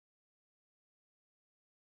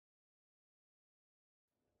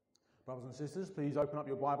Brothers and sisters, please open up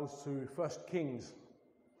your Bibles to 1 Kings.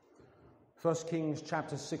 1 Kings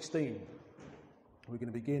chapter 16. We're going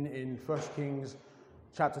to begin in 1 Kings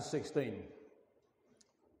chapter 16.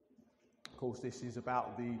 Of course, this is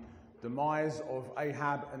about the demise of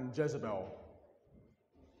Ahab and Jezebel.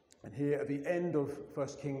 And here at the end of 1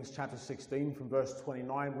 Kings chapter 16, from verse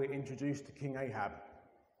 29, we're introduced to King Ahab.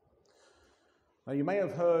 Now, you may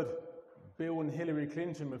have heard Bill and Hillary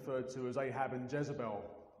Clinton referred to as Ahab and Jezebel.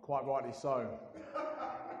 Quite rightly so.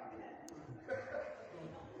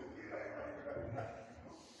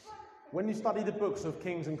 When you study the books of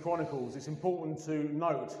Kings and Chronicles, it's important to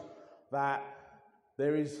note that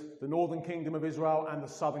there is the northern kingdom of Israel and the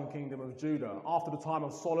southern kingdom of Judah. After the time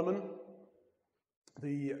of Solomon,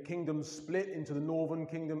 the kingdoms split into the northern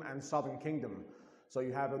kingdom and southern kingdom. So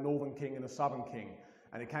you have a northern king and a southern king.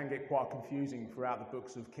 And it can get quite confusing throughout the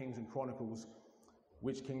books of Kings and Chronicles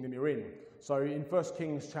which kingdom you're in. So in 1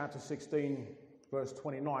 Kings chapter 16, verse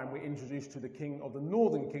 29, we're introduced to the king of the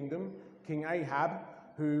northern kingdom, King Ahab,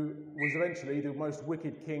 who was eventually the most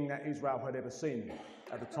wicked king that Israel had ever seen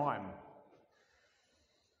at the time.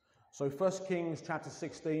 So 1 Kings chapter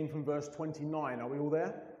 16 from verse 29, are we all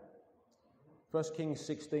there? 1 Kings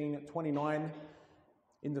 16, 29.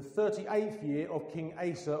 In the 38th year of King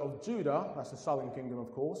Asa of Judah, that's the southern kingdom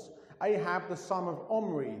of course, Ahab the son of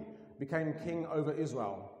Omri became king over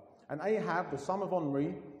Israel. And Ahab the son of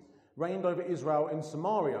Omri reigned over Israel in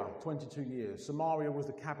Samaria 22 years. Samaria was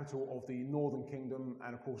the capital of the northern kingdom,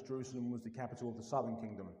 and of course Jerusalem was the capital of the southern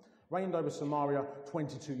kingdom. Reigned over Samaria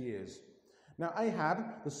 22 years. Now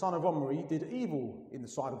Ahab the son of Omri did evil in the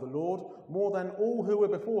sight of the Lord more than all who were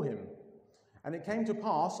before him. And it came to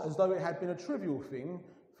pass, as though it had been a trivial thing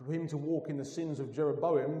for him to walk in the sins of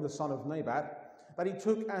Jeroboam, the son of Nebat, that he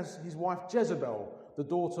took as his wife Jezebel, the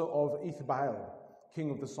daughter of Ethbaal, king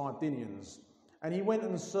of the Sidonians. And he went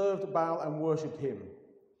and served Baal and worshipped him.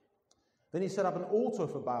 Then he set up an altar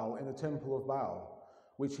for Baal in the temple of Baal,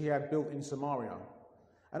 which he had built in Samaria.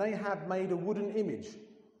 And Ahab made a wooden image.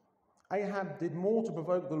 Ahab did more to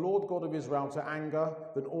provoke the Lord God of Israel to anger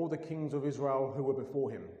than all the kings of Israel who were before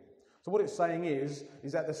him. So what it's saying is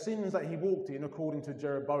that the sins that he walked in, according to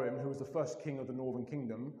Jeroboam, who was the first king of the northern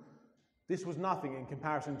kingdom, this was nothing in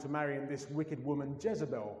comparison to marrying this wicked woman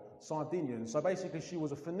Jezebel, Sidonian. So basically she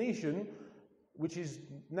was a Phoenician, which is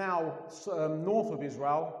now north of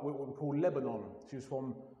Israel, what we call Lebanon. She was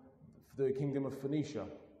from the kingdom of Phoenicia.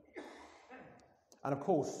 And of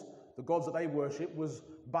course, the gods that they worship was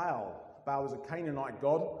Baal. Baal is a Canaanite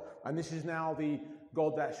god, and this is now the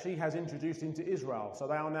God that she has introduced into Israel. So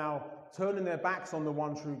they are now turning their backs on the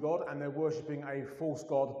one true God, and they're worshipping a false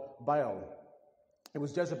god, Baal. It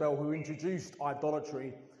was Jezebel who introduced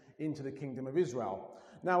idolatry into the kingdom of Israel.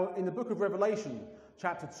 Now, in the book of Revelation,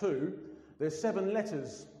 chapter 2, there's 7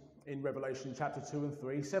 letters in Revelation chapter 2 and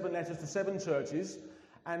 3, 7 letters to 7 churches,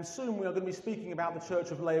 and soon we are going to be speaking about the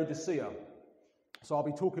church of Laodicea. So I'll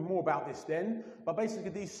be talking more about this then, but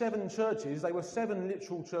basically these 7 churches, they were 7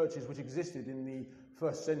 literal churches which existed in the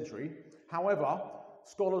first century. However,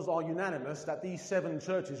 scholars are unanimous that these 7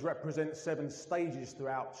 churches represent 7 stages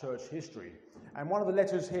throughout church history. And one of the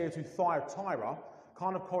letters here to Thyatira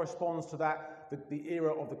kind of corresponds to the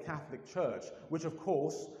era of the Catholic Church, which of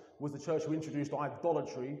course was the church who introduced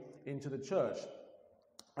idolatry into the church.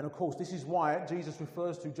 And of course, this is why Jesus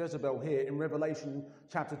refers to Jezebel here in Revelation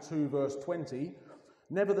chapter 2, verse 20.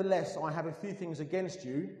 Nevertheless, I have a few things against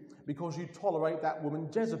you, because you tolerate that woman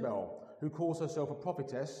Jezebel, who calls herself a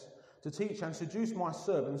prophetess, to teach and seduce my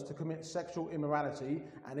servants to commit sexual immorality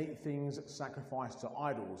and eat things sacrificed to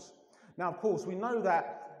idols. Now, of course, we know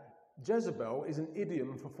that Jezebel is an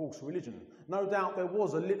idiom for false religion. No doubt there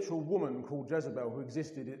was a literal woman called Jezebel who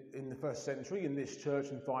existed in the first century in this church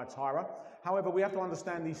in Thyatira. However, we have to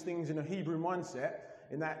understand these things in a Hebrew mindset,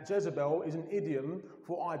 in that Jezebel is an idiom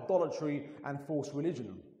for idolatry and false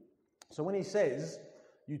religion. So when he says,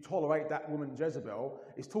 you tolerate that woman Jezebel,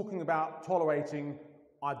 he's talking about tolerating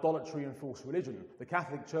idolatry and false religion. The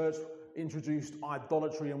Catholic Church introduced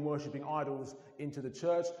idolatry and worshipping idols into the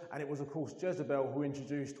church, and it was of course Jezebel who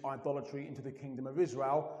introduced idolatry into the kingdom of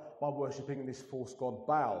Israel by worshipping this false god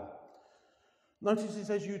Baal. Notice it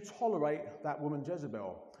says you tolerate that woman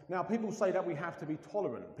Jezebel. Now people say that we have to be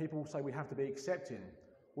tolerant. People say we have to be accepting.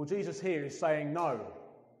 Well, Jesus here is saying no,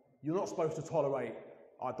 you're not supposed to tolerate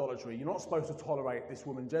idolatry. You're not supposed to tolerate this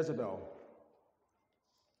woman Jezebel.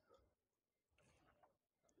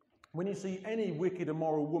 When you see any wicked,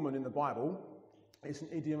 immoral woman in the Bible, it's an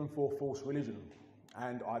idiom for false religion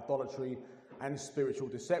and idolatry and spiritual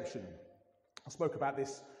deception. I spoke about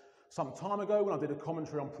this Some time ago, when I did a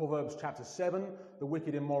commentary on Proverbs chapter 7, the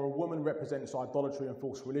wicked immoral woman represents idolatry and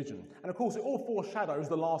false religion. And of course, it all foreshadows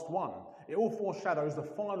the last one. It all foreshadows the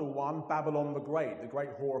final one, Babylon the great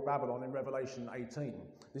whore of Babylon in Revelation 18.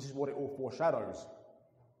 This is what it all foreshadows.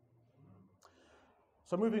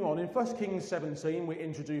 So moving on, in 1 Kings 17, we're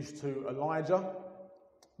introduced to Elijah,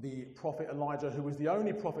 the prophet Elijah, who was the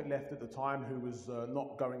only prophet left at the time who was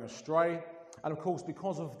not going astray. And of course,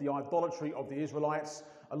 because of the idolatry of the Israelites,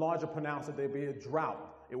 Elijah pronounced that there be a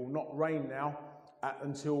drought. It will not rain now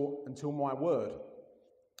until my word.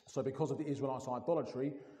 So because of the Israelites'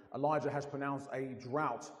 idolatry, Elijah has pronounced a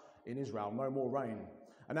drought in Israel, no more rain.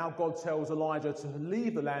 And now God tells Elijah to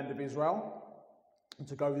leave the land of Israel and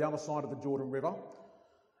to go the other side of the Jordan River.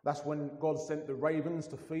 That's when God sent the ravens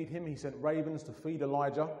to feed him. He sent ravens to feed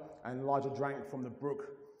Elijah, and Elijah drank from the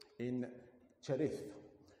brook in Cherith.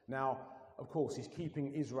 Now, of course, he's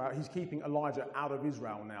keeping Elijah out of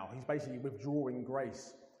Israel now. He's basically withdrawing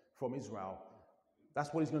grace from Israel.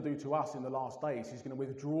 That's what he's going to do to us in the last days. He's going to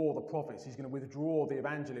withdraw the prophets. He's going to withdraw the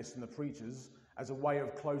evangelists and the preachers as a way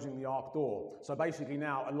of closing the ark door. So basically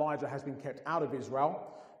now Elijah has been kept out of Israel.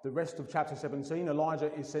 The rest of chapter 17,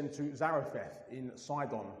 Elijah is sent to Zarephath in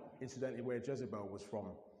Sidon, incidentally where Jezebel was from.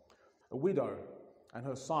 A widow and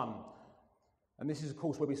her son. And this is, of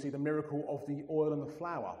course, where we see the miracle of the oil and the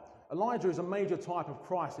flour. Elijah is a major type of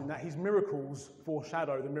Christ in that his miracles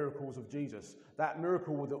foreshadow the miracles of Jesus. That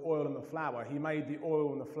miracle with the oil and the flour, he made the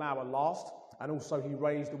oil and the flour last, and also he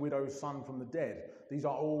raised the widow's son from the dead. These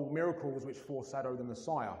are all miracles which foreshadow the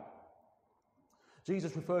Messiah.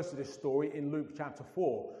 Jesus refers to this story in Luke chapter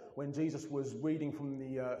 4, when Jesus was reading from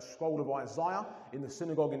the scroll of Isaiah in the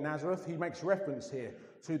synagogue in Nazareth. He makes reference here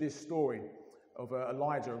to this story of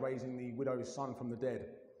Elijah raising the widow's son from the dead.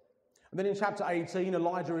 And then in chapter 18,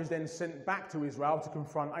 Elijah is then sent back to Israel to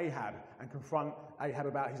confront Ahab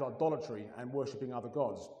about his idolatry and worshipping other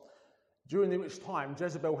gods. During which time,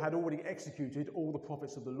 Jezebel had already executed all the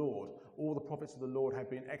prophets of the Lord. All the prophets of the Lord had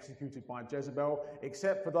been executed by Jezebel,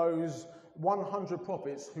 except for those 100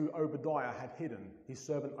 prophets who Obadiah had hidden. His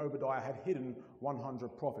servant Obadiah had hidden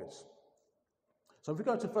 100 prophets. So if we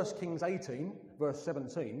go to 1 Kings 18, verse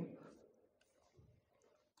 17.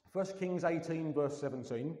 1 Kings 18, verse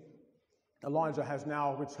 17. Elijah has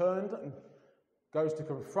now returned and goes to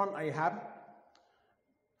confront Ahab.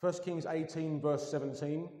 1 Kings 18, verse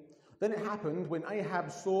 17. Then it happened when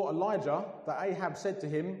Ahab saw Elijah that Ahab said to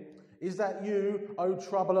him, "Is that you, O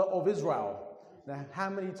troubler of Israel?" Now, how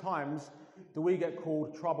many times do we get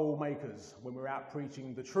called troublemakers when we're out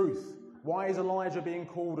preaching the truth? Why is Elijah being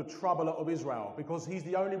called a troubler of Israel? Because he's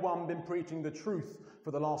the only one been preaching the truth for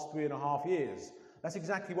the last 3.5 years. That's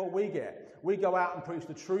exactly what we get. We go out and preach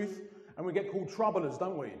the truth, and we get called troublers,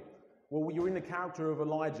 don't we? Well, you're in the character of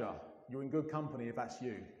Elijah. You're in good company if that's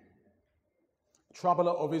you.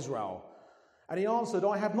 Troubler of Israel. And he answered,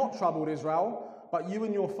 "I have not troubled Israel, but you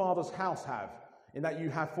and your father's house have, in that you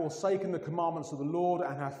have forsaken the commandments of the Lord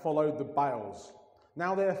and have followed the Baals.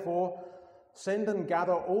 Now therefore, send and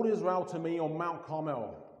gather all Israel to me on Mount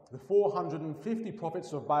Carmel, the 450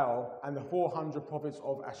 prophets of Baal and the 400 prophets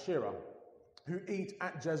of Asherah, who eat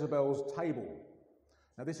at Jezebel's table."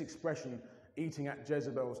 Now this expression, eating at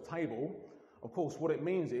Jezebel's table, of course, what it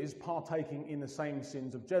means is partaking in the same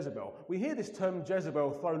sins of Jezebel. We hear this term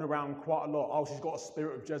Jezebel thrown around quite a lot. Oh, she's got a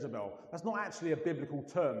spirit of Jezebel. That's not actually a biblical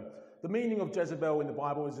term. The meaning of Jezebel in the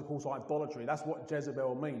Bible is, of course, idolatry. That's what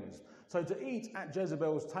Jezebel means. So to eat at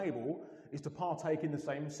Jezebel's table is to partake in the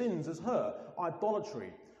same sins as her,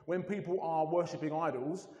 idolatry. When people are worshipping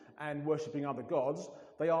idols and worshipping other gods,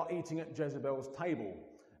 they are eating at Jezebel's table.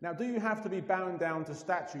 Now, do you have to be bowing down to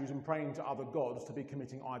statues and praying to other gods to be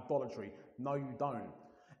committing idolatry? No, you don't.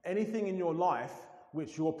 Anything in your life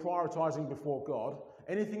which you're prioritizing before God,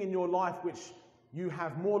 anything in your life which you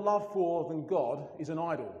have more love for than God is an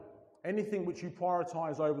idol. Anything which you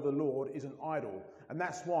prioritize over the Lord is an idol. And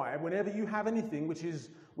that's why whenever you have anything which is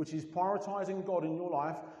prioritizing God in your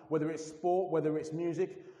life, whether it's sport, whether it's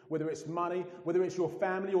music, whether it's money, whether it's your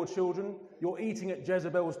family or children, you're eating at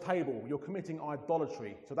Jezebel's table. You're committing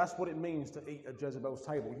idolatry. So that's what it means to eat at Jezebel's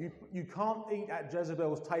table. You can't eat at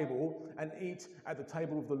Jezebel's table and eat at the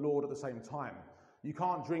table of the Lord at the same time. You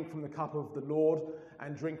can't drink from the cup of the Lord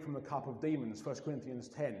and drink from the cup of demons, 1 Corinthians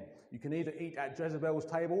 10. You can either eat at Jezebel's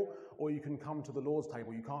table or you can come to the Lord's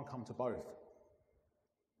table. You can't come to both.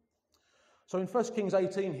 So in 1 Kings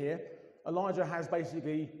 18 here, Elijah has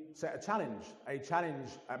basically set a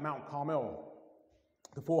challenge at Mount Carmel.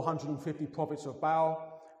 The 450 prophets of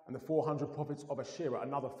Baal and the 400 prophets of Asherah,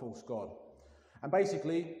 another false god. And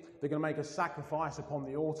basically, they're going to make a sacrifice upon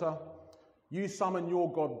the altar You summon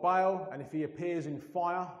your God Baal, and if he appears in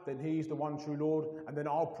fire, then he's the one true Lord, and then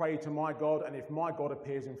I'll pray to my God, and if my God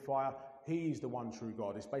appears in fire, he's the one true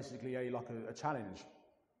God. It's basically a challenge.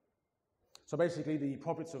 So basically the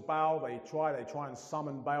prophets of Baal, they try and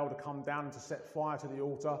summon Baal to come down and to set fire to the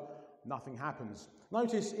altar. Nothing happens.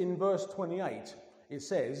 Notice in verse 28, it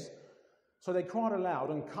says, so they cried aloud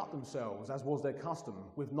and cut themselves, as was their custom,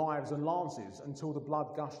 with knives and lances, until the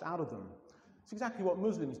blood gushed out of them. It's exactly what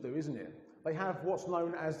Muslims do, isn't it? They have what's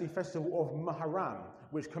known as the festival of Muharram,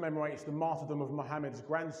 which commemorates the martyrdom of Muhammad's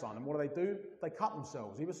grandson. And what do? They cut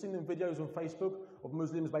themselves. You've ever seen them videos on Facebook of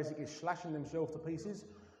Muslims basically slashing themselves to pieces?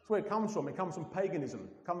 That's where it comes from. It comes from paganism.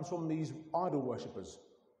 It comes from these idol worshippers.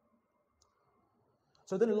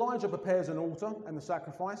 So then Elijah prepares an altar and the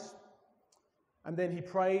sacrifice. And then he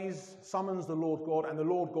prays, summons the Lord God, and the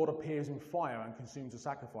Lord God appears in fire and consumes the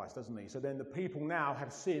sacrifice, doesn't he? So then the people now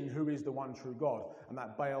have seen who is the one true God, and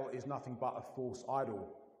that Baal is nothing but a false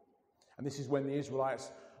idol. And this is when the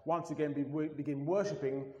Israelites once again begin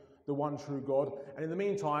worshipping the one true God. And in the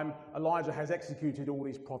meantime, Elijah has executed all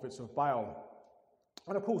these prophets of Baal.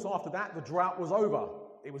 And of course, after that, the drought was over.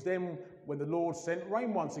 It was then when the Lord sent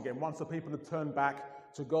rain once again, once the people had turned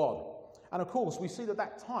back to God. And of course, we see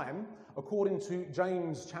that time, according to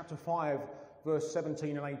James chapter 5, verse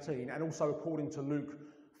 17 and 18, and also according to Luke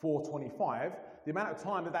 4:25, the amount of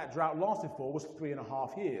time that drought lasted for was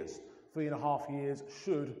 3.5 years. 3.5 years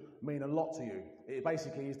should mean a lot to you. It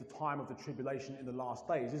basically is the time of the tribulation in the last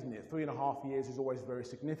days, isn't it? 3.5 years is always very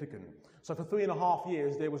significant. So for 3.5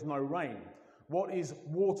 years, there was no rain. What is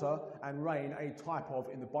water and rain a type of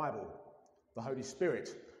in the Bible? The Holy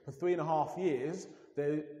Spirit. For 3.5 years,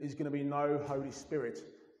 there is going to be no Holy Spirit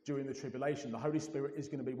during the tribulation. The Holy Spirit is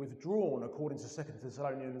going to be withdrawn according to 2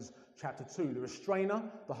 Thessalonians chapter 2. The restrainer,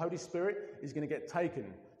 the Holy Spirit, is going to get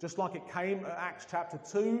taken. Just like it came at Acts chapter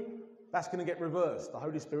 2, that's going to get reversed. The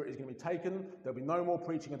Holy Spirit is going to be taken. There'll be no more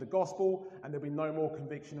preaching of the gospel, and there'll be no more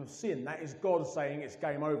conviction of sin. That is God saying it's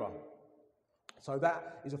game over. So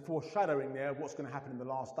that is a foreshadowing there of what's going to happen in the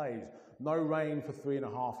last days. No rain for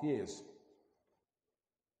 3.5 years.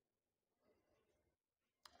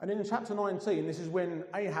 And in chapter 19, this is when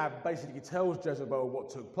Ahab basically tells Jezebel what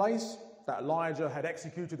took place, that Elijah had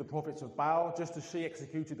executed the prophets of Baal, just as she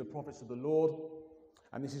executed the prophets of the Lord.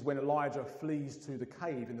 And this is when Elijah flees to the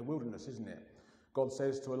cave in the wilderness, isn't it? God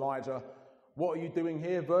says to Elijah, what are you doing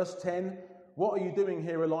here? Verse 10, what are you doing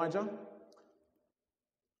here, Elijah?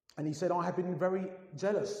 And he said, I have been very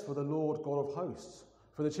jealous for the Lord God of hosts.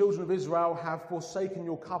 For the children of Israel have forsaken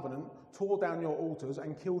your covenant, tore down your altars,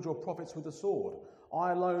 and killed your prophets with the sword.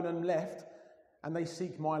 I alone am left, and they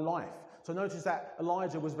seek my life. So notice that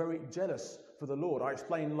Elijah was very jealous for the Lord. I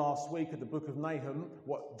explained last week at the book of Nahum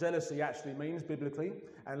what jealousy actually means biblically,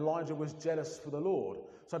 and Elijah was jealous for the Lord.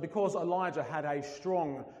 So because Elijah had a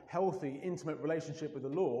strong, healthy, intimate relationship with the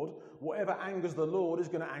Lord, whatever angers the Lord is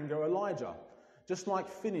going to anger Elijah. Just like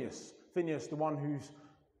Phineas, the one who's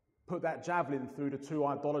put that javelin through the two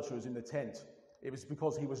idolaters in the tent. It was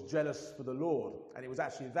because he was jealous for the Lord. And it was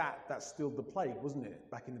actually that stilled the plague, wasn't it?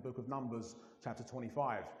 Back in the book of Numbers, chapter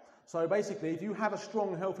 25. So basically, if you have a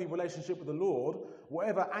strong, healthy relationship with the Lord,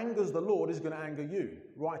 whatever angers the Lord is going to anger you.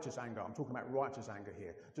 Righteous anger. I'm talking about righteous anger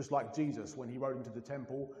here. Just like Jesus, when he rode into the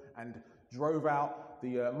temple and drove out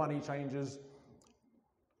the money changers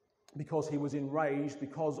because he was enraged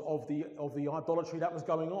because of the idolatry that was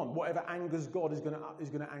going on. Whatever angers God is going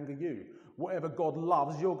to anger you. Whatever God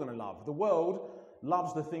loves, you're going to love. The world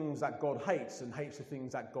loves the things that God hates and hates the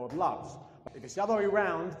things that God loves. If it's the other way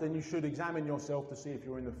around, then you should examine yourself to see if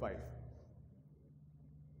you're in the faith.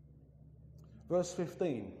 Verse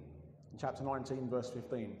 15, chapter 19, verse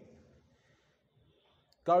 15.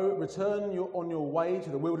 Go, return on your way to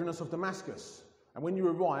the wilderness of Damascus, and when you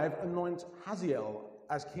arrive, anoint Hazael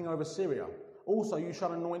as king over Syria. Also you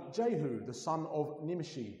shall anoint Jehu, the son of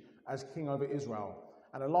Nimshi, as king over Israel.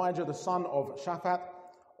 And Elijah, the son of Shaphat,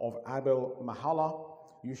 of Abel-Mahalah,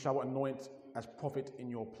 you shall anoint as prophet in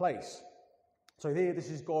your place. So here, this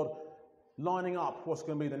is God lining up what's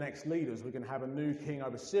going to be the next leaders. We're going to have a new king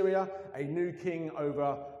over Syria, a new king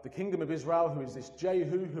over the kingdom of Israel, who is this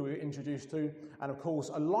Jehu, who we're introduced to. And of course,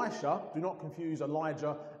 Elisha, do not confuse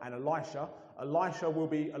Elijah and Elisha. Elisha will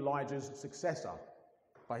be Elijah's successor,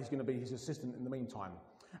 but he's going to be his assistant in the meantime.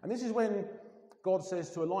 And this is when God says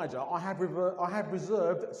to Elijah, I have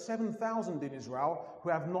reserved 7,000 in Israel who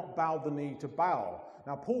have not bowed the knee to Baal.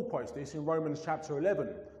 Now, Paul quotes this in Romans chapter 11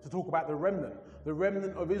 to talk about the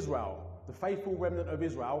remnant of Israel, the faithful remnant of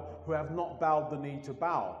Israel who have not bowed the knee to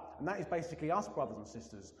Baal. And that is basically us, brothers and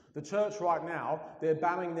sisters. The church right now, they're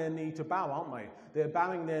bowing their knee to Baal, aren't they? They're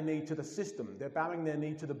bowing their knee to the system. They're bowing their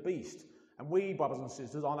knee to the beast. And we, brothers and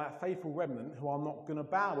sisters, are that faithful remnant who are not going to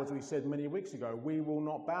bow, as we said many weeks ago. We will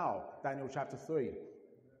not bow, Daniel chapter 3.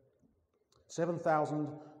 7,000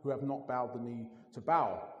 who have not bowed the knee to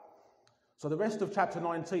Baal. So the rest of chapter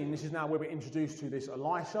 19, this is now where we're introduced to this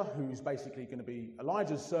Elisha, who's basically going to be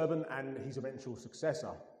Elijah's servant and his eventual successor.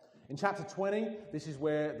 In chapter 20, this is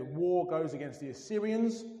where the war goes against the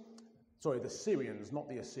Assyrians. Sorry, the Syrians, not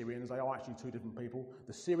the Assyrians. They are actually two different people.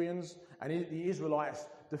 The Syrians, and the Israelites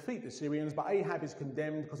defeat the Syrians, but Ahab is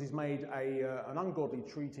condemned because he's made an ungodly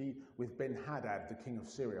treaty with Ben-Hadad, the king of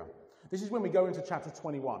Syria. This is when we go into chapter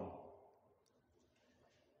 21.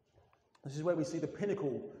 This is where we see the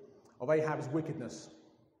pinnacle of Ahab's wickedness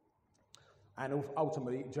and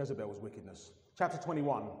ultimately Jezebel's wickedness. Chapter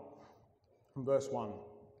 21, from verse 1.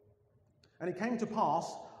 And it came to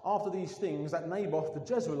pass after these things that Naboth the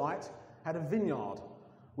Jezreelite had a vineyard,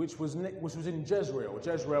 which was in Jezreel.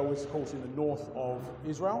 Jezreel was, of course, in the north of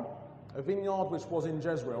Israel. A vineyard which was in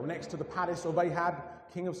Jezreel, next to the palace of Ahab,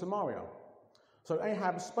 king of Samaria. So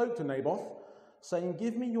Ahab spoke to Naboth, saying,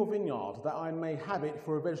 "Give me your vineyard, that I may have it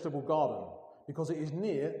for a vegetable garden, because it is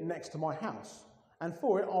next to my house, and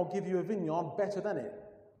for it I'll give you a vineyard better than it.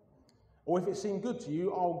 Or if it seem good to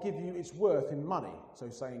you, I'll give you its worth in money." So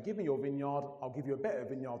saying, give me your vineyard, I'll give you a better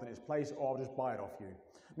vineyard than its place, or I'll just buy it off you.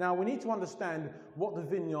 Now, we need to understand what the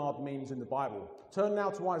vineyard means in the Bible. Turn now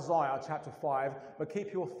to Isaiah chapter 5, but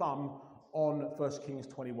keep your thumb on 1 Kings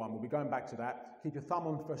 21. We'll be going back to that. Keep your thumb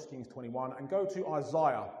on 1 Kings 21 and go to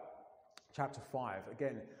Isaiah chapter 5.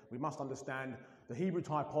 Again, we must understand the Hebrew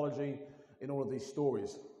typology in all of these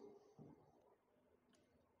stories.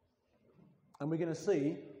 And we're going to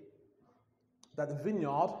see that the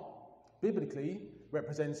vineyard, biblically,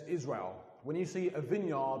 represents Israel. When you see a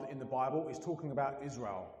vineyard in the Bible, it's talking about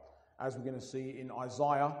Israel, as we're going to see in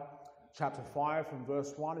Isaiah chapter 5 from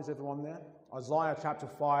verse 1. Is everyone there? Isaiah chapter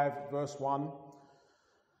 5, verse 1.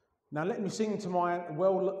 Now let me sing to my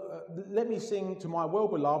well-beloved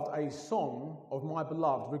a song of my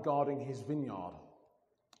beloved regarding his vineyard.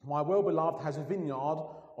 My well-beloved has a vineyard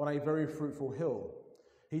on a very fruitful hill.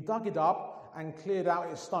 He dug it up and cleared out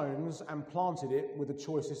its stones and planted it with the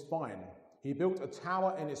choicest vine. He built a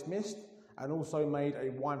tower in its midst and also made a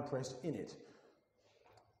winepress in it.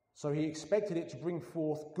 So he expected it to bring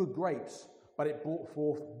forth good grapes, but it brought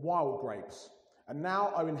forth wild grapes. And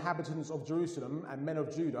now, O inhabitants of Jerusalem and men of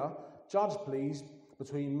Judah, judge please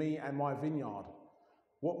between me and my vineyard.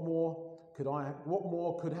 What more could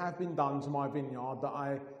have been done to my vineyard that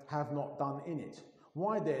I have not done in it?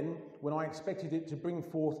 Why then, when I expected it to bring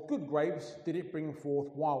forth good grapes, did it bring forth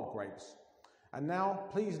wild grapes? And now,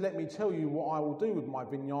 please let me tell you what I will do with my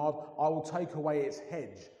vineyard. I will take away its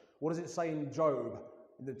hedge. What does it say in Job,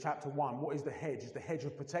 in the chapter 1? What is the hedge? It's the hedge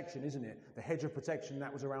of protection, isn't it? The hedge of protection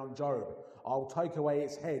that was around Job. I will take away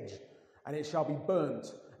its hedge, and it shall be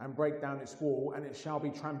burnt, and break down its wall, and it shall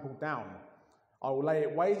be trampled down. I will lay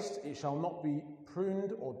it waste, it shall not be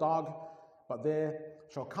pruned or dug, but there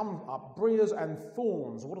shall come up briars and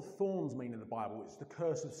thorns. What do thorns mean in the Bible? It's the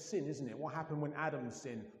curse of sin, isn't it? What happened when Adam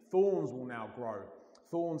sinned? Thorns will now grow.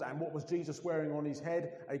 Thorns, and what was Jesus wearing on his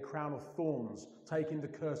head? A crown of thorns, taking the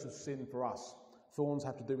curse of sin for us. Thorns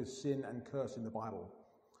have to do with sin and curse in the Bible.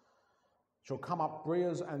 Shall come up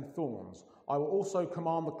briars and thorns. I will also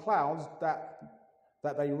command the clouds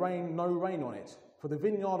that they rain no rain on it. For the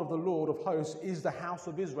vineyard of the Lord of hosts is the house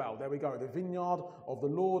of Israel. There we go. The vineyard of the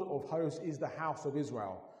Lord of hosts is the house of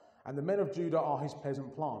Israel. And the men of Judah are his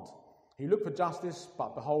pleasant plant. He looked for justice,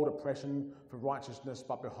 but behold oppression, for righteousness,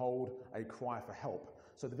 but behold a cry for help.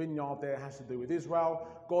 So the vineyard there has to do with Israel.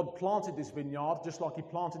 God planted this vineyard, just like he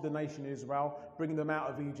planted the nation Israel, bringing them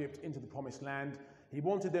out of Egypt into the promised land. He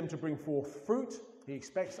wanted them to bring forth fruit. He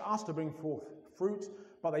expects us to bring forth fruit,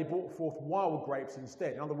 but they brought forth wild grapes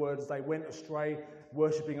instead. In other words, they went astray,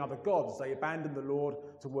 worshipping other gods. They abandoned the Lord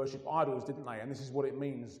to worship idols, didn't they? And this is what it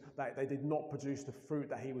means, that they did not produce the fruit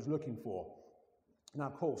that he was looking for. Now,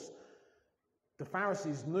 of course, the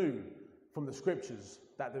Pharisees knew from the scriptures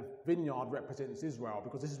that the vineyard represents Israel,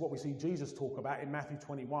 because this is what we see Jesus talk about in Matthew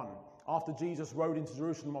 21. After Jesus rode into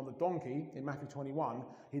Jerusalem on the donkey in Matthew 21,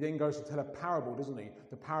 he then goes to tell a parable, doesn't he?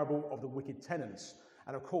 The parable of the wicked tenants.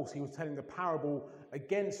 And of course, he was telling the parable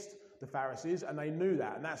against the Pharisees, and they knew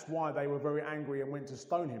that, and that's why they were very angry and went to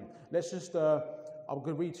stone him. Let's just, I'm going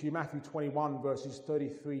to read to you Matthew 21, verses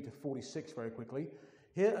 33 to 46 very quickly.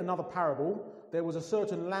 Here, another parable. There was a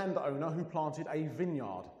certain landowner who planted a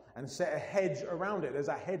vineyard and set a hedge around it. There's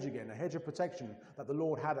that hedge again, a hedge of protection that the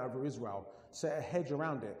Lord had over Israel. Set a hedge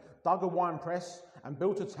around it, dug a winepress and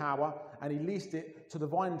built a tower, and he leased it to the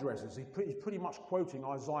vine dressers. He's pretty much quoting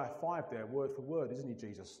Isaiah 5 there, word for word, isn't he,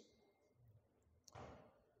 Jesus?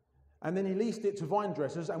 And then he leased it to vine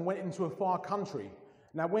dressers and went into a far country.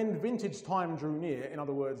 Now when vintage time drew near, in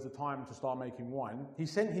other words, the time to start making wine, he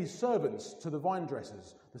sent his servants to the vine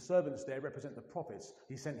dressers. The servants there represent the prophets.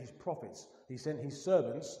 He sent his prophets. He sent his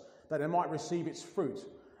servants that they might receive its fruit.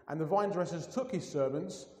 And the vine dressers took his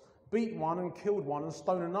servants, beat one and killed one and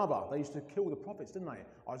stoned another. They used to kill the prophets, didn't they?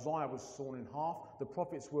 Isaiah was sawn in half. The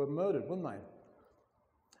prophets were murdered, weren't they?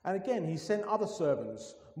 And again, he sent other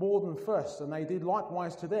servants, more than first, and they did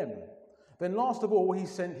likewise to them. Then last of all, he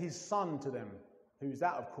sent his son to them. Who's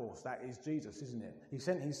that, of course? That is Jesus, isn't it? He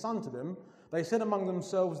sent his son to them. They said among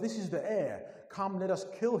themselves, "This is the heir. Come, let us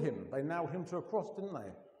kill him." They nailed him to a cross, didn't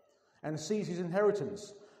they? And seize his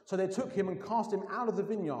inheritance. So they took him and cast him out of the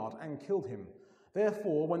vineyard and killed him.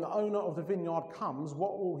 Therefore, when the owner of the vineyard comes,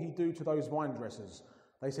 what will he do to those vine dressers?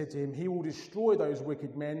 They said to him, "He will destroy those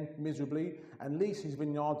wicked men miserably and lease his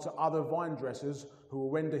vineyard to other vine dressers who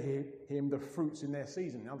will render him the fruits in their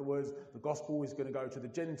season." In other words, the gospel is going to go to the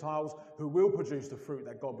Gentiles who will produce the fruit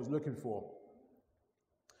that God was looking for.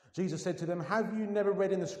 Jesus said to them, "Have you never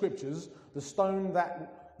read in the scriptures, the stone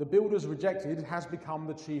that the builders rejected has become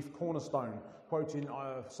the chief cornerstone?" Quoting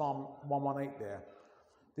Psalm 118 there.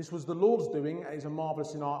 "This was the Lord's doing and is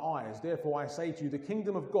marvellous in our eyes. Therefore I say to you, the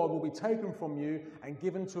kingdom of God will be taken from you and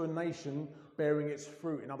given to a nation bearing its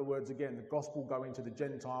fruit." In other words, again, the gospel going to the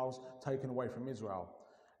Gentiles, taken away from Israel.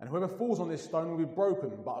 "And whoever falls on this stone will be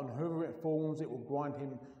broken, but on whoever it falls, it will grind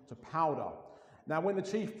him to powder." Now when the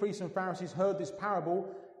chief priests and Pharisees heard this parable,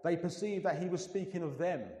 they perceived that he was speaking of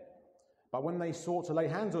them. But when they sought to lay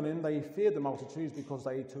hands on him, they feared the multitudes because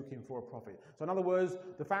they took him for a prophet. So in other words,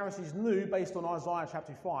 the Pharisees knew, based on Isaiah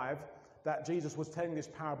chapter 5, that Jesus was telling this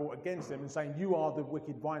parable against them and saying, "You are the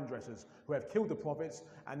wicked vine dressers who have killed the prophets,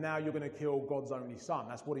 and now you're going to kill God's only son."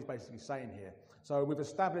 That's what he's basically saying here. So we've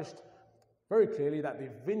established very clearly that the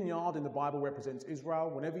vineyard in the Bible represents Israel.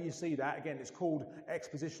 Whenever you see that, again, it's called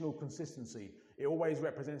expositional consistency. It always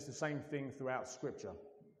represents the same thing throughout Scripture.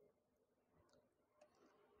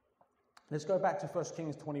 Let's go back to 1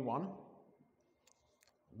 Kings 21,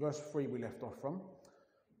 verse 3 we left off from.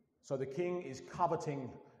 So the king is coveting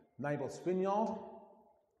Naboth's vineyard.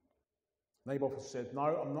 Naboth has said,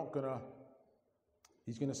 "No, I'm not going to,"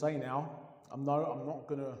 he's going to say now, I'm not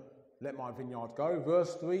going to let my vineyard go.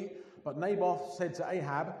 Verse 3, "But Naboth said to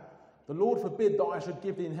Ahab, 'The Lord forbid that I should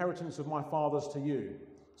give the inheritance of my fathers to you.'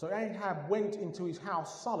 So Ahab went into his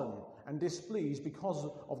house sullen and displeased because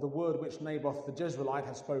of the word which Naboth the Jezreelite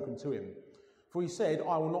had spoken to him. For he said,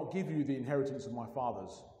 'I will not give you the inheritance of my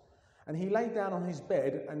fathers.' And he lay down on his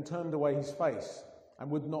bed and turned away his face, and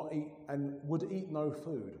would eat no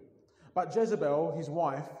food. But Jezebel, his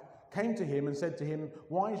wife, came to him and said to him,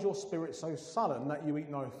 'Why is your spirit so sullen that you eat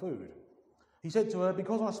no food?' He said to her,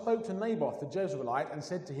 'Because I spoke to Naboth the Jezreelite and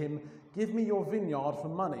said to him, Give me your vineyard for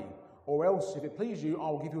money, or else, if it please you, I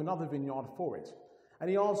will give you another vineyard for it.' And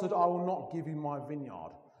he answered, 'I will not give you my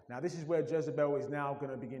vineyard.'" Now this is where Jezebel is now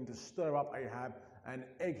going to begin to stir up Ahab and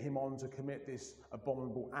egg him on to commit this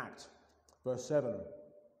abominable act. Verse 7.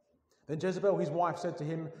 "Then Jezebel his wife said to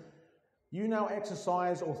him, 'You now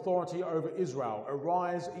exercise authority over Israel.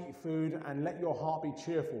 Arise, eat food, and let your heart be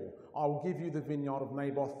cheerful. I will give you the vineyard of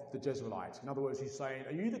Naboth the Jezreelite.'" In other words, she's saying,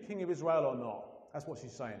 "Are you the king of Israel or not?" That's what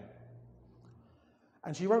she's saying.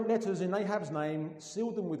 "And she wrote letters in Ahab's name,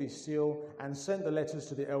 sealed them with his seal, and sent the letters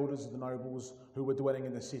to the elders of the nobles who were dwelling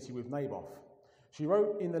in the city with Naboth. She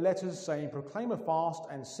wrote in the letters, saying, 'Proclaim a fast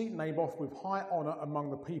and seat Naboth with high honour among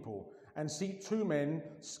the people, and seat 2 men,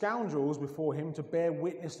 scoundrels, before him to bear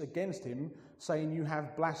witness against him, saying, You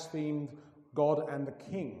have blasphemed God and the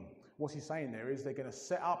king.'" What she's saying there is they're going to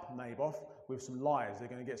set up Naboth with some lies. They're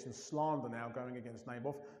going to get some slander now going against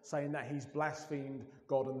Naboth, saying that he's blasphemed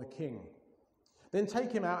God and the king. "Then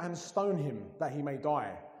take him out and stone him, that he may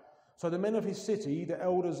die." So the men of his city, the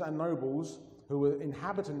elders and nobles, who were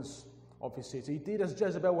inhabitants of his city, did as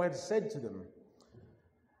Jezebel had said to them.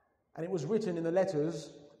 And it was written in the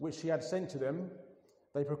letters which she had sent to them.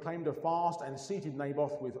 They proclaimed a fast and seated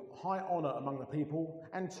Naboth with high honour among the people.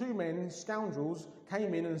 And 2 men, scoundrels,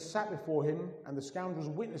 came in and sat before him, and the scoundrels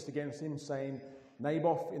witnessed against him, saying,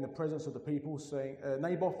 "Naboth," in the presence of the people, saying,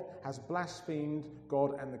 "Naboth has blasphemed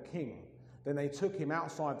God and the king." Then they took him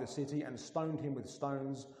outside the city and stoned him with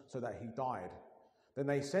stones so that he died. Then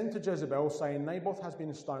they sent to Jezebel, saying, "Naboth has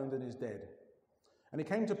been stoned and is dead." And it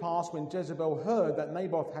came to pass, when Jezebel heard that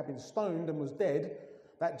Naboth had been stoned and was dead,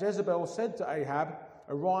 that Jezebel said to Ahab,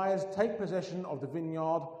 "Arise, take possession of the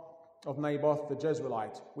vineyard of Naboth the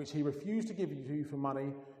Jezreelite, which he refused to give you for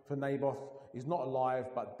money, for Naboth is not alive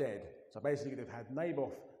but dead." So basically they've had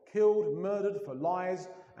Naboth killed, murdered for lies,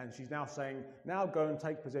 and she's now saying, "Now go and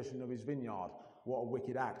take possession of his vineyard." What a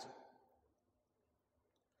wicked act.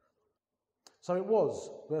 So it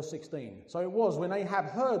was, verse 16, so it was when Ahab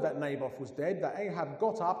heard that Naboth was dead, that Ahab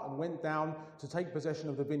got up and went down to take possession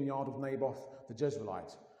of the vineyard of Naboth the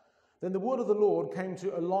Jezreelite. Then the word of the Lord came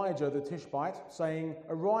to Elijah the Tishbite, saying,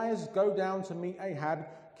 Arise, go down to meet Ahab,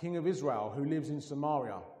 king of Israel, who lives in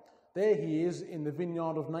Samaria. There he is in the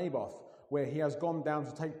vineyard of Naboth, where he has gone down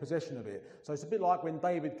to take possession of it. So it's a bit like when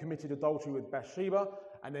David committed adultery with Bathsheba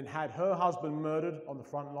and then had her husband murdered on the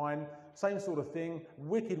front line. Same sort of thing,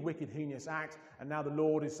 wicked, heinous act. And now the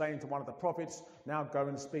Lord is saying to one of the prophets, now go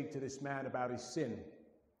and speak to this man about his sin.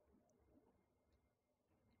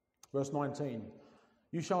 Verse 19,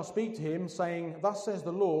 you shall speak to him, saying, Thus says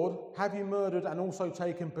the Lord, have you murdered and also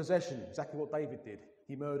taken possession? Exactly what David did.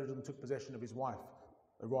 He murdered and took possession of his wife,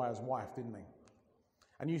 Uriah's wife, didn't he?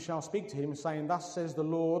 And you shall speak to him, saying, Thus says the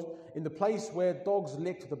Lord, in the place where dogs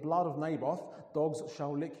licked the blood of Naboth, dogs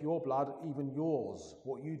shall lick your blood, even yours.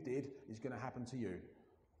 What you did is going to happen to you.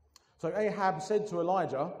 So Ahab said to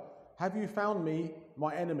Elijah, Have you found me,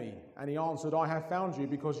 my enemy? And he answered, I have found you,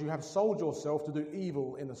 because you have sold yourself to do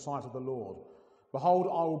evil in the sight of the Lord. Behold,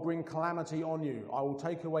 I will bring calamity on you. I will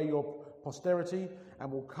take away your posterity,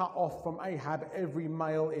 and will cut off from Ahab every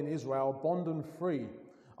male in Israel, bond and free.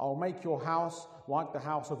 I will make your house like the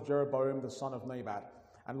house of Jeroboam the son of Nebat,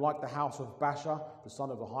 and like the house of Baasha the son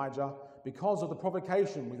of Ahijah, because of the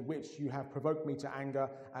provocation with which you have provoked me to anger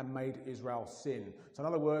and made Israel sin. So in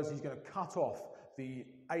other words, he's going to cut off the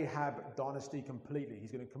Ahab dynasty completely.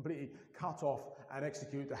 He's going to completely cut off and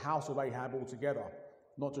execute the house of Ahab altogether.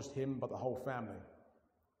 Not just him, but the whole family.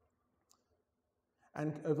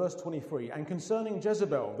 And verse 23, and concerning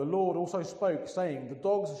Jezebel, the Lord also spoke, saying, The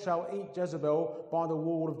dogs shall eat Jezebel by the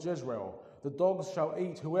wall of Jezreel. The dogs shall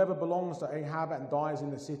eat whoever belongs to Ahab and dies in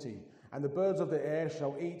the city, and the birds of the air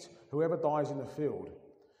shall eat whoever dies in the field.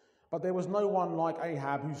 But there was no one like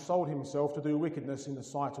Ahab who sold himself to do wickedness in the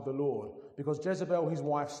sight of the Lord, because Jezebel his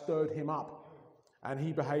wife stirred him up, and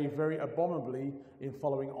he behaved very abominably in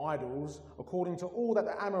following idols, according to all that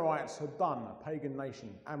the Amorites had done, a pagan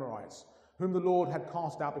nation, Amorites, whom the Lord had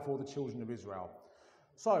cast out before the children of Israel.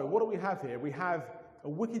 So, what do we have here? We have a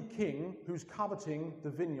wicked king who's coveting the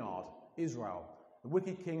vineyard, Israel. The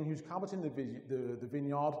wicked king who's coveting the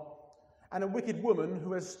vineyard, and a wicked woman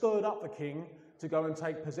who has stirred up the king to go and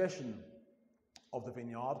take possession of the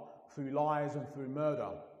vineyard through lies and through murder.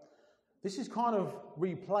 This is kind of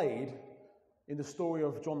replayed in the story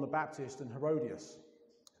of John the Baptist and Herodias.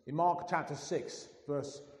 In Mark chapter 6,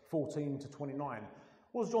 verse 14 to 29,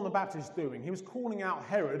 what was John the Baptist doing? He was calling out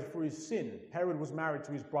Herod for his sin. Herod was married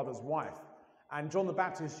to his brother's wife. And John the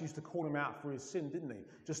Baptist used to call him out for his sin, didn't he?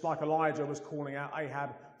 Just like Elijah was calling out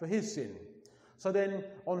Ahab for his sin. So then,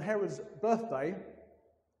 on Herod's birthday,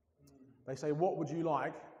 they say, what would you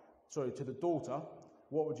like? Sorry, to the daughter,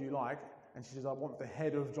 what would you like? And she says, I want the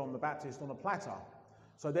head of John the Baptist on a platter.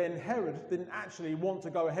 So then Herod didn't actually want to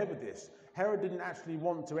go ahead with this. Herod didn't actually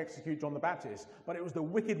want to execute John the Baptist, but it was the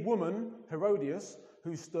wicked woman, Herodias,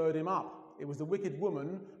 who stirred him up. It was the wicked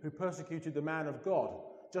woman who persecuted the man of God.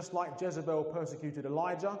 Just like Jezebel persecuted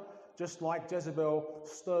Elijah, just like Jezebel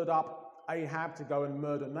stirred up Ahab to go and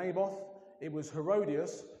murder Naboth, it was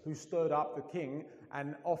Herodias who stirred up the king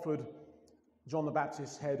and offered John the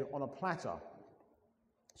Baptist's head on a platter.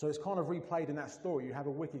 So it's kind of replayed in that story. You have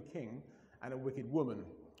a wicked king and a wicked woman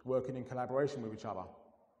working in collaboration with each other.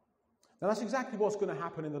 Now that's exactly what's going to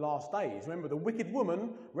happen in the last days. Remember, the wicked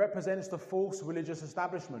woman represents the false religious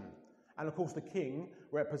establishment. And of course the king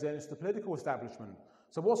represents the political establishment.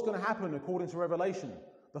 So what's going to happen according to Revelation?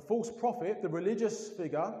 The false prophet, the religious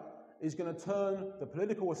figure, is going to turn the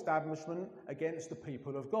political establishment against the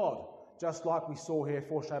people of God, just like we saw here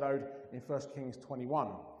foreshadowed in 1 Kings 21.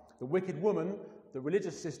 The wicked woman, the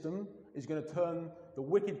religious system, is going to turn the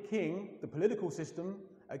wicked king, the political system,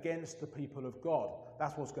 against the people of God.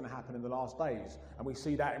 That's what's going to happen in the last days. And we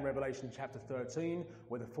see that in Revelation chapter 13,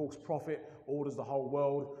 where the false prophet orders the whole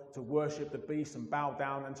world to worship the beast and bow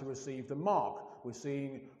down and to receive the mark. We're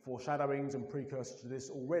seeing foreshadowings and precursors to this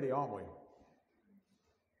already, aren't we?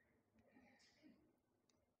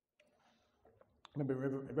 Remember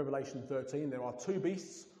in Revelation 13, there are two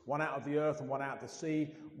beasts, one out of the earth and one out of the sea,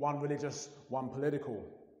 one religious, one political.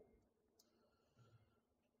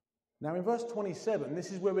 Now in verse 27,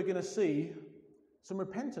 this is where we're going to see some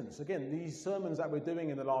repentance. Again, these sermons that we're doing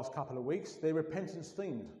in the last couple of weeks, they're repentance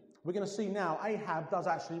themed. We're going to see now Ahab does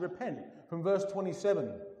actually repent from verse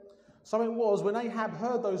 27. So it was when Ahab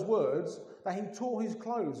heard those words that he tore his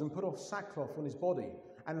clothes and put off sackcloth on his body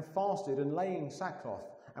and fasted and lay in sackcloth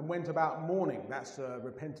and went about mourning. That's a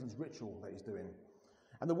repentance ritual that he's doing.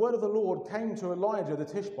 And the word of the Lord came to Elijah the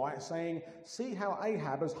Tishbite, saying, See how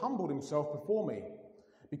Ahab has humbled himself before me.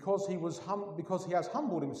 Because he has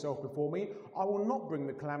humbled himself before me, I will not bring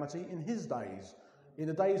the calamity in his days. In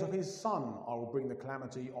the days of his son, I will bring the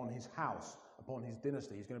calamity on his house, upon his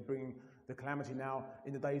dynasty. He's going to bring the calamity now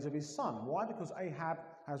in the days of his son. Why? Because Ahab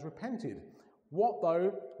has repented. What,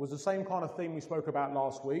 though, was the same kind of theme we spoke about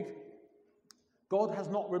last week. God has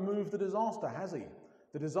not removed the disaster, has he?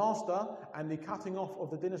 The disaster and the cutting off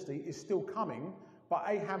of the dynasty is still coming, but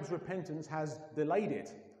Ahab's repentance has delayed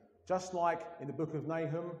it. Just like in the book of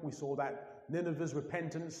Nahum, we saw that Nineveh's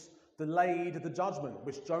repentance delayed the judgment,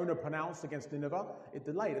 which Jonah pronounced against Nineveh. It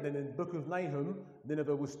delayed. And then in the book of Nahum,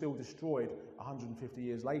 Nineveh was still destroyed 150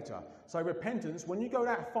 years later. So repentance, when you go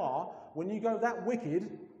that far, when you go that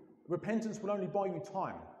wicked, repentance will only buy you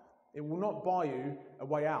time. It will not buy you a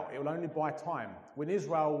way out. It will only buy time. When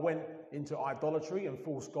Israel went into idolatry and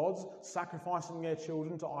false gods, sacrificing their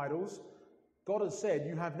children to idols, God has said,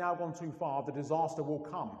 you have now gone too far, the disaster will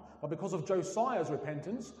come. But because of Josiah's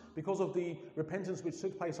repentance, because of the repentance which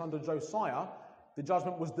took place under Josiah, the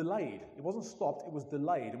judgment was delayed. It wasn't stopped, it was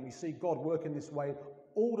delayed. And we see God working this way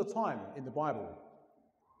all the time in the Bible.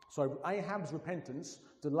 So Ahab's repentance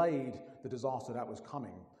delayed the disaster that was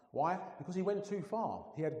coming. Why? Because he went too far.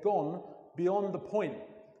 He had gone beyond the point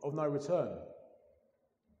of no return.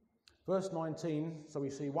 Verse 19, so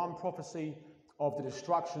we see one prophecy of the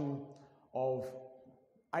destruction of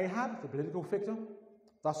Ahab, the political figure.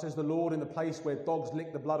 Thus says the Lord, in the place where dogs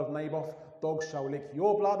lick the blood of Naboth, dogs shall lick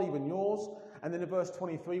your blood, even yours. And then in verse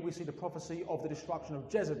 23, we see the prophecy of the destruction of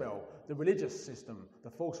Jezebel, the religious system, the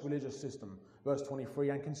false religious system. Verse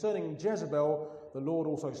 23, and concerning Jezebel, the Lord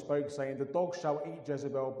also spoke, saying, the dogs shall eat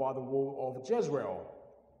Jezebel by the wall of Jezreel.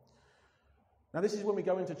 Now this is when we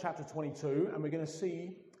go into chapter 22, and we're going to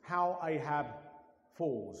see how Ahab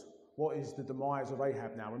falls. What is the demise of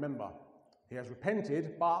Ahab now? Remember, he has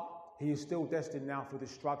repented, but he is still destined now for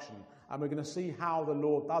destruction. And we're going to see how the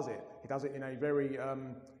Lord does it. He does it in a very,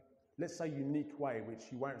 let's say, unique way, which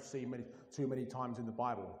you won't see too many times in the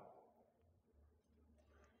Bible.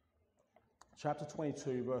 Chapter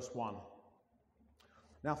 22, verse 1.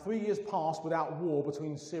 Now 3 years passed without war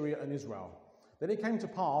between Syria and Israel. Then it came to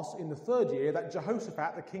pass in the 3rd year that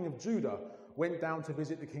Jehoshaphat, the king of Judah, went down to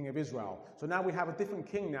visit the king of Israel. So now we have a different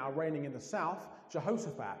king now reigning in the south,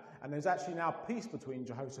 Jehoshaphat. And there's actually now peace between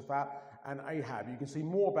Jehoshaphat and Ahab. You can see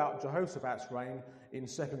more about Jehoshaphat's reign in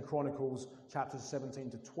 2 Chronicles chapters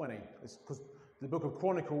 17 to 20. It's because the book of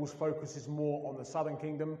Chronicles focuses more on the southern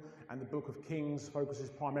kingdom, and the book of Kings focuses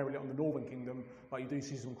primarily on the northern kingdom, but you do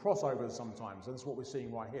see some crossovers sometimes, and that's what we're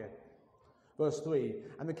seeing right here. Verse 3,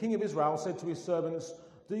 and the king of Israel said to his servants,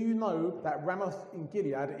 do you know that Ramoth in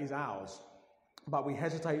Gilead is ours? But we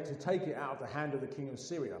hesitate to take it out of the hand of the king of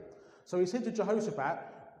Syria. So he said to Jehoshaphat,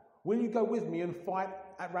 will you go with me and fight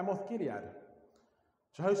at Ramoth Gilead?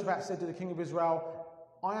 Jehoshaphat said to the king of Israel,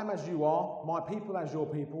 I am as you are, my people as your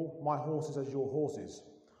people, my horses as your horses.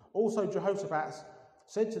 Also Jehoshaphat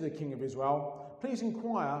said to the king of Israel, please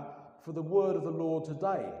inquire for the word of the Lord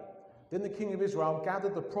today. Then the king of Israel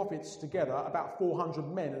gathered the prophets together, about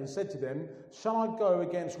 400 men, and said to them, shall I go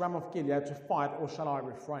against Ramoth Gilead to fight, or shall I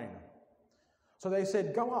refrain? So they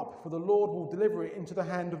said, go up, for the Lord will deliver it into the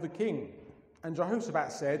hand of the king. And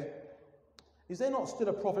Jehoshaphat said, is there not still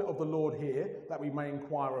a prophet of the Lord here, that we may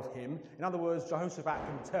inquire of him? In other words, Jehoshaphat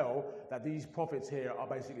can tell that these prophets here are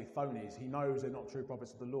basically phonies. He knows they're not true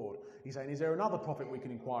prophets of the Lord. He's saying, is there another prophet we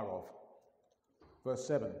can inquire of? Verse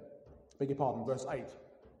 7. Beg your pardon, verse 8.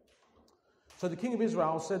 So the king of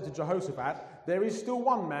Israel said to Jehoshaphat, there is still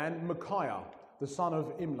one man, Micaiah, the son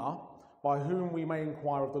of Imlah, by whom we may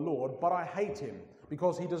inquire of the Lord, but I hate him,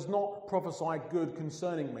 because he does not prophesy good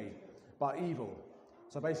concerning me, but evil.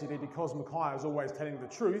 So basically, because Micaiah is always telling the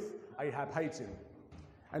truth, Ahab hates him.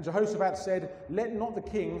 And Jehoshaphat said, let not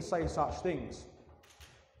the king say such things.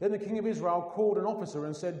 Then the king of Israel called an officer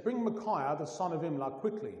and said, bring Micaiah, the son of Imlah,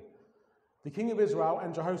 quickly. The king of Israel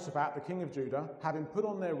and Jehoshaphat, the king of Judah, having put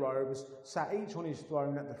on their robes, sat each on his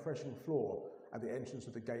throne at the threshing floor at the entrance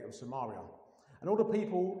of the gate of Samaria. And all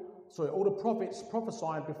the prophets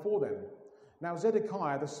prophesied before them. Now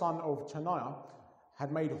Zedekiah, the son of Chenaanah,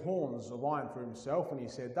 had made horns of iron for himself, and he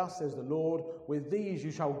said, thus says the Lord, with these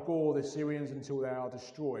you shall gore the Syrians until they are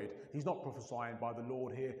destroyed. He's not prophesying by the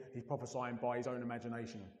Lord here, he's prophesying by his own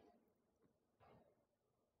imagination.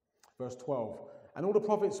 Verse 12, and all the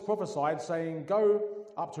prophets prophesied, saying, go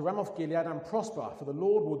up to Ramoth Gilead and prosper, for the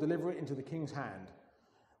Lord will deliver it into the king's hand.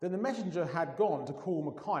 Then the messenger had gone to call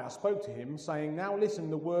Micaiah, spoke to him, saying, now listen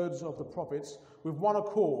the words of the prophets with one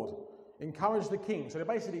accord. Encourage the king. So they're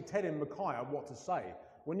basically telling Micaiah what to say.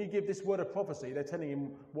 When you give this word of prophecy, they're telling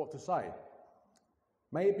him what to say.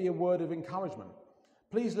 May it be a word of encouragement.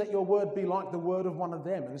 Please let your word be like the word of one of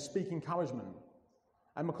them, and speak encouragement.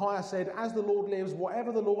 And Micaiah said, as the Lord lives,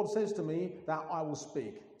 whatever the Lord says to me, that I will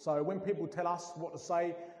speak. So when people tell us what to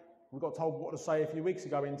say, we got told what to say a few weeks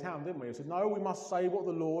ago in town, didn't we? We said, no, we must say what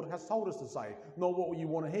the Lord has told us to say, not what you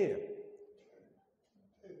want to hear.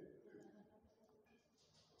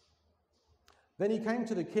 Then he came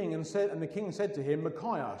to the king and the king said to him,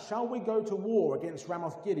 Micaiah, shall we go to war against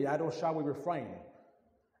Ramoth Gilead, or shall we refrain?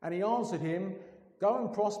 And he answered him, go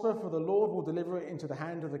and prosper, for the Lord will deliver it into the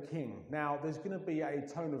hand of the king. Now, there's going to be a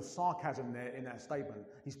tone of sarcasm there in that statement.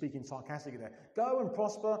 He's speaking sarcastically there. Go and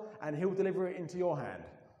prosper, and he'll deliver it into your hand.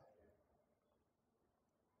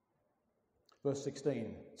 Verse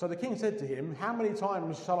 16. So the king said to him, how many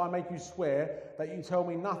times shall I make you swear that you tell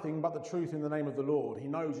me nothing but the truth in the name of the Lord? He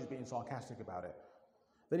knows he's being sarcastic about it.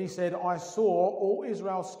 Then he said, I saw all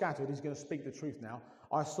Israel scattered. He's going to speak the truth now.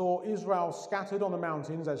 I saw Israel scattered on the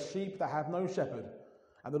mountains as sheep that have no shepherd.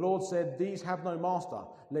 And the Lord said, these have no master.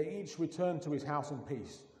 Let each return to his house in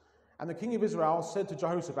peace. And the king of Israel said to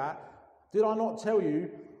Jehoshaphat, did I not tell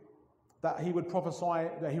you that he would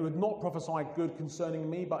not prophesy good concerning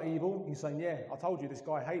me, but evil? He's saying, yeah, I told you this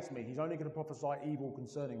guy hates me. He's only going to prophesy evil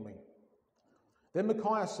concerning me. Then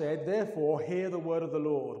Micaiah said, therefore, hear the word of the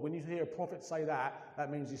Lord. When you hear a prophet say that,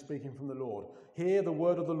 that means he's speaking from the Lord. Hear the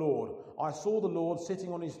word of the Lord. I saw the Lord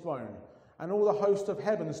sitting on his throne, and all the host of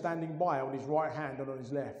heaven standing by on his right hand and on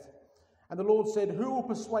his left. And the Lord said, who will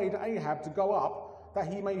persuade Ahab to go up,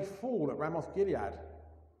 that he may fall at Ramoth Gilead?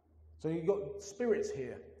 So you've got spirits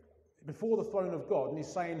here before the throne of God, and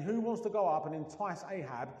he's saying, who wants to go up and entice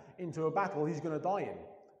Ahab into a battle he's going to die in?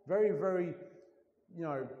 Very, very,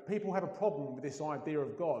 people have a problem with this idea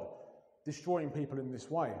of God destroying people in this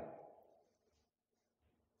way.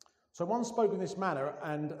 So one spoke in this manner,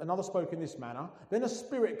 and another spoke in this manner. Then a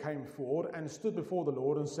spirit came forward and stood before the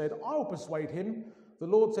Lord and said, I will persuade him. The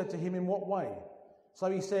Lord said to him, in what way? So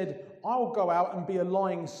he said, I will go out and be a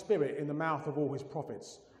lying spirit in the mouth of all his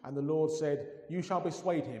prophets. And the Lord said, you shall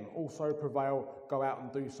persuade him, also prevail, go out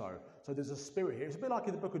and do so. So there's a spirit here. It's a bit like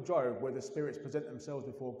in the book of Job, where the spirits present themselves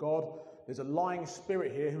before God. There's a lying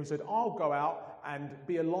spirit here who said, I'll go out and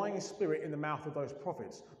be a lying spirit in the mouth of those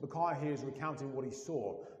prophets. Micaiah here is recounting what he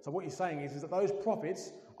saw. So what he's saying is that those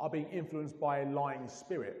prophets are being influenced by a lying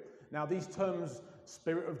spirit. Now these terms,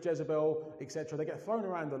 spirit of Jezebel, etc., they get thrown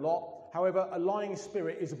around a lot. However, a lying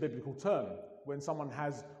spirit is a biblical term. When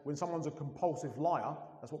someone's a compulsive liar,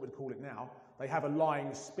 that's what we'd call it now, they have a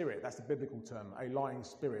lying spirit. That's the biblical term, a lying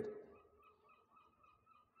spirit.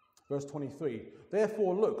 Verse 23,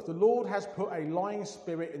 therefore look, the Lord has put a lying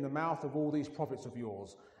spirit in the mouth of all these prophets of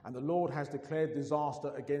yours, and the Lord has declared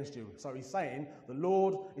disaster against you. So he's saying the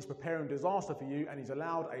Lord is preparing disaster for you, and he's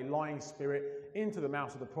allowed a lying spirit into the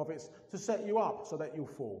mouths of the prophets to set you up so that you'll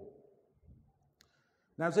fall.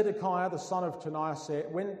 Now Zedekiah, the son of Chenaanah,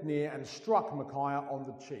 went near and struck Micaiah on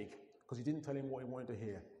the cheek, because he didn't tell him what he wanted to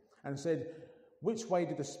hear, and said, which way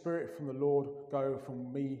did the spirit from the Lord go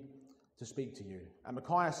from me to speak to you? And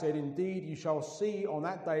Micaiah said, indeed, you shall see on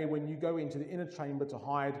that day when you go into the inner chamber to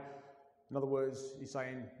hide. In other words, he's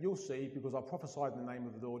saying, you'll see, because I prophesied in the name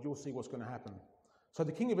of the Lord, you'll see what's going to happen. So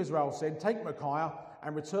the king of Israel said, take Micaiah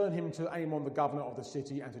and return him to Amon, the governor of the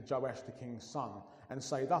city, and to Joash, the king's son, and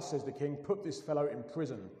say, thus says the king, put this fellow in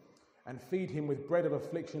prison and feed him with bread of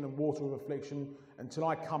affliction and water of affliction until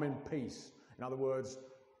I come in peace. In other words,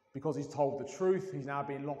 because he's told the truth, he's now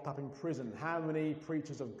being locked up in prison. How many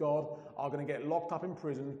preachers of God are going to get locked up in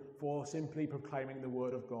prison for simply proclaiming the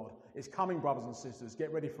word of God? It's coming, brothers and sisters.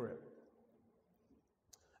 Get ready for it.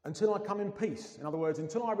 Until I come in peace. In other words,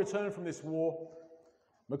 until I return from this war,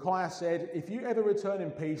 Micaiah said, if you ever return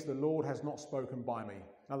in peace, the Lord has not spoken by me.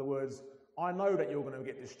 In other words, I know that you're going to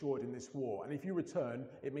get destroyed in this war. And if you return,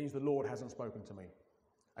 it means the Lord hasn't spoken to me.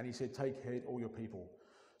 And he said, take heed, all your people.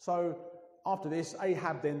 So after this,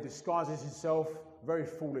 Ahab then disguises himself. Very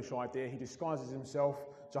foolish idea. He disguises himself.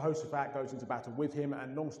 Jehoshaphat goes into battle with him.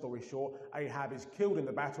 And long story short, Ahab is killed in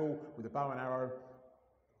the battle with a bow and arrow.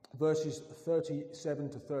 Verses 37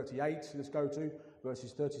 to 38, let's go to.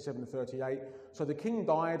 Verses 37 to 38. So the king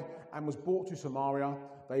died and was brought to Samaria.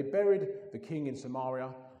 They buried the king in Samaria.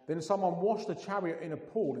 Then someone washed a chariot in a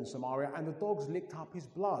pool in Samaria, and the dogs licked up his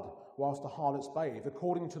blood, whilst the harlots bathed,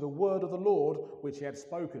 according to the word of the Lord, which he had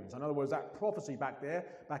spoken. So in other words, that prophecy back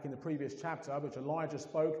in the previous chapter, which Elijah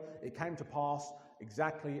spoke, it came to pass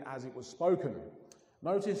exactly as it was spoken.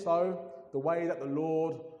 Notice, though, the way that the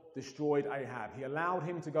Lord destroyed Ahab. He allowed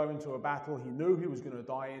him to go into a battle he knew he was going to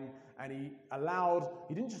die in, and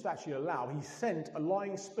he didn't just actually allow, he sent a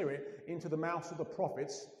lying spirit into the mouths of the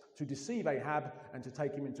prophets to deceive Ahab and to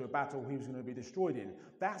take him into a battle he was going to be destroyed in.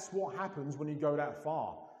 That's what happens when you go that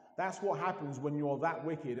far. That's what happens when you're that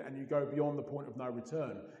wicked and you go beyond the point of no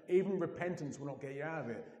return. Even repentance will not get you out of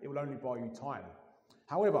it. It will only buy you time.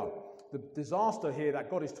 However, the disaster here that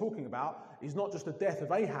God is talking about is not just the death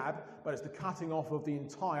of Ahab, but it's the cutting off of the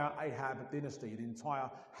entire Ahab dynasty, the entire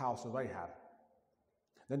house of Ahab.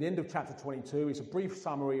 Then the end of chapter 22 is a brief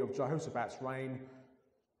summary of Jehoshaphat's reign,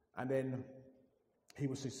 and then he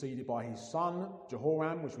was succeeded by his son,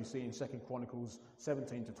 Jehoram, which we see in 2 Chronicles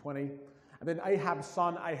 17 to 20. And then Ahab's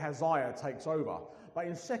son, Ahaziah, takes over. But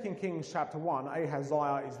in 2 Kings chapter 1,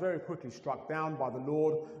 Ahaziah is very quickly struck down by the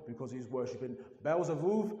Lord because he's worshipping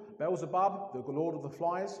Beelzebub, the lord of the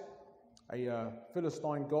flies, a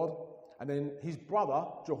Philistine god. And then his brother,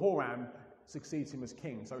 Jehoram, succeeds him as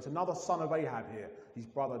king. So it's another son of Ahab here, his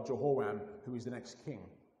brother Jehoram, who is the next king.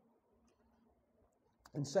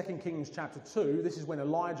 In 2 Kings chapter 2, this is when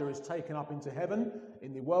Elijah is taken up into heaven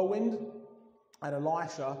in the whirlwind, and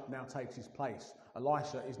Elisha now takes his place.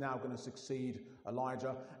 Elisha is now going to succeed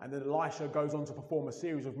Elijah, and then Elisha goes on to perform a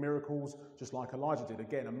series of miracles, just like Elijah did.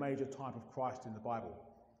 Again, a major type of Christ in the Bible.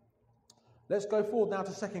 Let's go forward now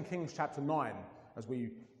to 2 Kings chapter 9, as we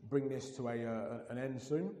bring this to an end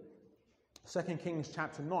soon. 2 Kings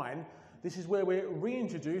chapter 9, this is where we're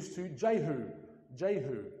reintroduced to Jehu,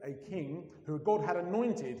 a king who God had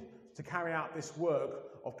anointed to carry out this work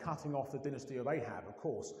of cutting off the dynasty of Ahab. Of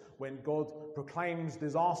course, when God proclaims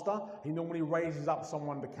disaster, he normally raises up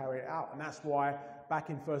someone to carry it out. And that's why back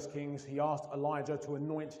in 1 Kings, he asked Elijah to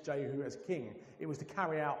anoint Jehu as king. It was to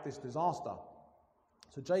carry out this disaster.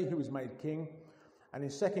 So Jehu is made king. And in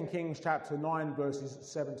 2 Kings chapter 9, verses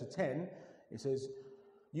 7 to 10, it says,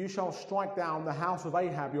 "You shall strike down the house of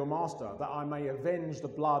Ahab your master, that I may avenge the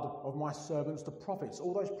blood of my servants the prophets,"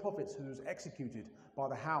 all those prophets who was executed by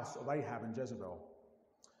the house of Ahab and Jezebel,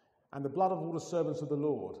 "and the blood of all the servants of the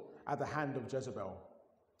Lord at the hand of Jezebel.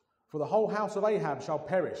 For the whole house of Ahab shall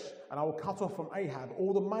perish, and I will cut off from Ahab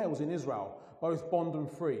all the males in Israel, both bond and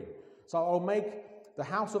free. So I will make the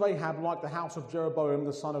house of Ahab like the house of Jeroboam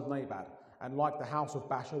the son of Nebat, and like the house of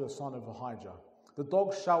Baasha the son of Ahijah. The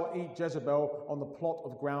dogs shall eat Jezebel on the plot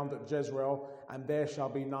of ground at Jezreel, and there shall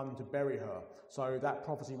be none to bury her." So that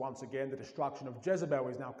prophecy, once again, the destruction of Jezebel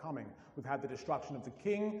is now coming. We've had the destruction of the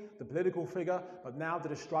king, the political figure, but now the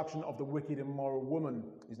destruction of the wicked, immoral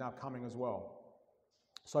woman is now coming as well.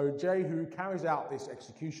 So Jehu carries out this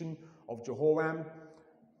execution of Jehoram,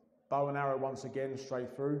 bow and arrow once again,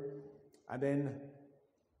 straight through, and then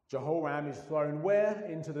Jehoram is thrown where?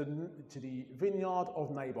 Into the vineyard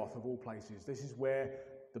of Naboth, of all places. This is where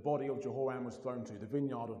the body of Jehoram was thrown to, the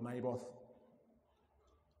vineyard of Naboth.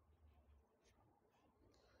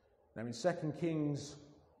 Now in 2 Kings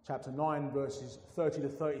chapter 9, verses 30 to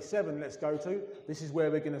 37, let's go to. This is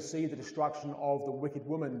where we're going to see the destruction of the wicked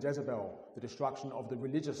woman, Jezebel, the destruction of the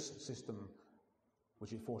religious system,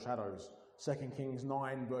 which it foreshadows. 2 Kings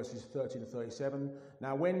 9, verses 30 to 37.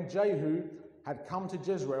 "Now when Jehu had come to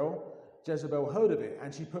Jezreel, Jezebel heard of it,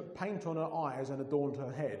 and she put paint on her eyes and adorned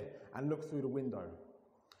her head, and looked through the window.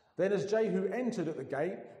 Then as Jehu entered at the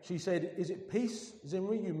gate, she said, 'Is it peace,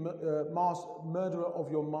 Zimri, you murderer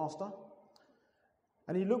of your master?'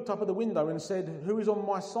 And he looked up at the window and said, 'Who is on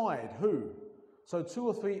my side? Who?' So 2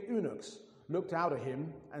 or 3 eunuchs looked out at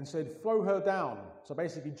him and said, 'Throw her down.' So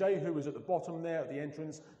basically Jehu was at the bottom there at the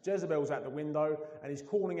entrance, Jezebel's at the window, and he's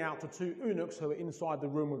calling out to 2 eunuchs who are inside the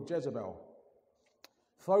room of Jezebel.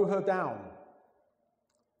 'Throw her down.'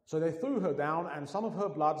 So they threw her down, and some of her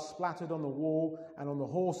blood splattered on the wall and on the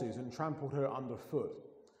horses and trampled her underfoot.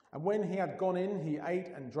 And when he had gone in, he ate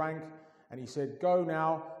and drank, and he said, 'Go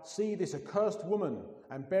now, see this accursed woman,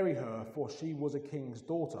 and bury her, for she was a king's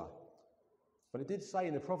daughter.'" But it did say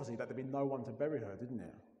in the prophecy that there'd be no one to bury her, didn't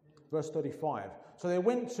it? Verse 35. "So they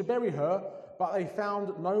went to bury her, but they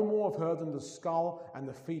found no more of her than the skull and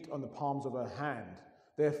the feet on the palms of her hand.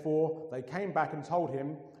 Therefore they came back and told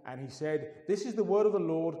him, and he said, 'This is the word of the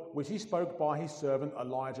Lord, which he spoke by his servant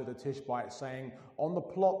Elijah the Tishbite, saying, On the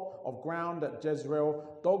plot of ground at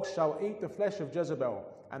Jezreel, dogs shall eat the flesh of Jezebel,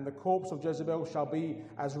 and the corpse of Jezebel shall be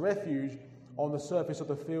as refuge on the surface of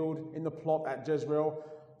the field in the plot at Jezreel,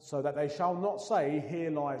 so that they shall not say,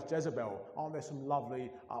 Here lies Jezebel.'" Aren't there some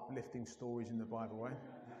lovely, uplifting stories in the Bible, eh?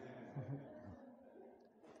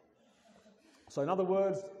 So in other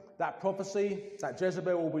words, that prophecy that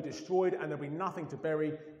Jezebel will be destroyed and there'll be nothing to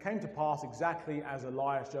bury came to pass exactly as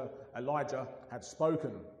Elijah had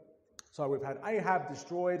spoken. So we've had Ahab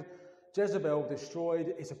destroyed, Jezebel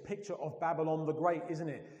destroyed. It's a picture of Babylon the Great, isn't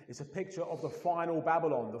it? It's a picture of the final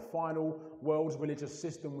Babylon, the final world's religious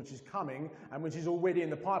system which is coming and which is already in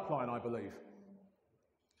the pipeline, I believe.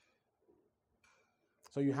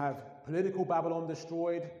 So you have political Babylon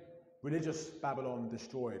destroyed, religious Babylon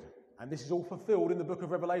destroyed. And this is all fulfilled in the book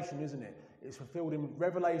of Revelation, isn't it? It's fulfilled in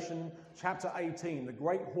Revelation chapter 18, the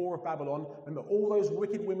great whore of Babylon. Remember all those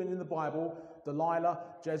wicked women in the Bible, Delilah,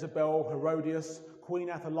 Jezebel, Herodias, Queen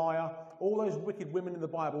Athaliah, all those wicked women in the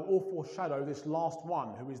Bible all foreshadow this last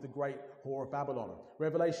one, who is the great whore of Babylon.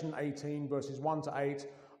 Revelation 18, verses 1 to 8.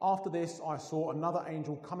 After this, I saw another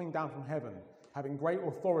angel coming down from heaven, having great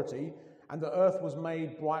authority, and the earth was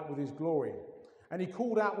made bright with his glory. And he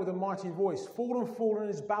called out with a mighty voice, Fallen, fallen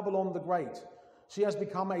is Babylon the Great. She has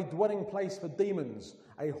become a dwelling place for demons,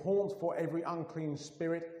 a haunt for every unclean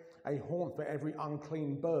spirit, a haunt for every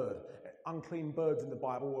unclean bird. Unclean birds in the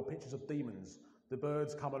Bible are pictures of demons. The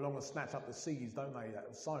birds come along and snatch up the seeds, don't they, that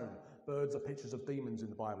are sown. Birds are pictures of demons in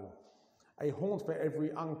the Bible. A haunt for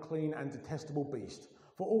every unclean and detestable beast.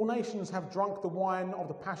 For all nations have drunk the wine of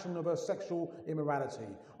the passion of her sexual immorality.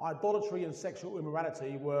 Idolatry and sexual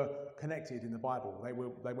immorality were connected in the Bible.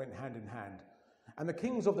 They went hand in hand. And the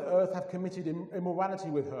kings of the earth have committed immorality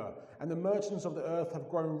with her, and the merchants of the earth have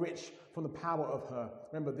grown rich from the power of her.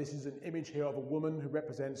 Remember, this is an image here of a woman who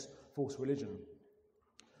represents false religion.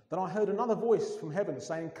 Then I heard another voice from heaven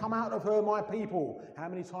saying, Come out of her, my people. How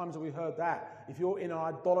many times have we heard that? If you're in an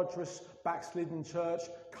idolatrous, backslidden church,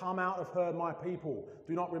 come out of her, my people.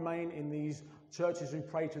 Do not remain in these churches who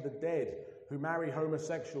pray to the dead, who marry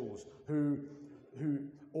homosexuals, who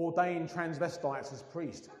ordain transvestites as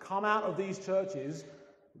priests. Come out of these churches,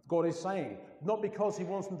 God is saying, not because he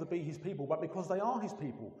wants them to be his people, but because they are his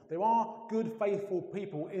people. There are good, faithful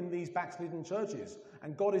people in these backslidden churches.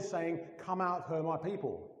 And God is saying, come out of her, my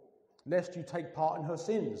people, lest you take part in her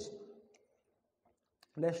sins,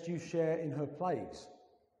 lest you share in her plagues.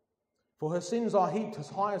 For her sins are heaped as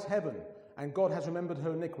high as heaven, and God has remembered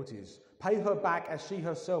her iniquities. Pay her back as she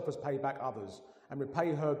herself has paid back others, and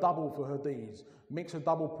repay her double for her deeds. Mix a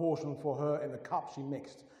double portion for her in the cup she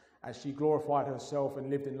mixed, as she glorified herself and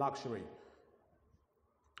lived in luxury.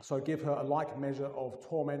 So give her a like measure of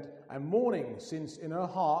torment and mourning, since in her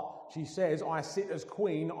heart she says, I sit as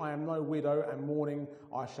queen, I am no widow, and mourning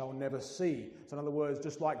I shall never see. So in other words,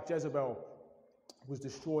 just like Jezebel was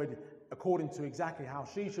destroyed according to exactly how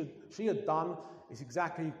she had done, it's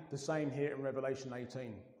exactly the same here in Revelation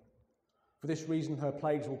 18. For this reason her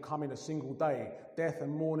plagues will come in a single day, death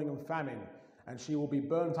and mourning and famine, and she will be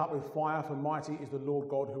burnt up with fire, for mighty is the Lord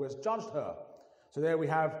God who has judged her. So there we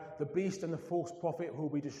have the beast and the false prophet who will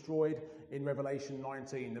be destroyed in Revelation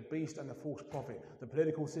 19. The beast and the false prophet, the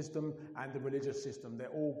political system and the religious system, they're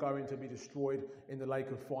all going to be destroyed in the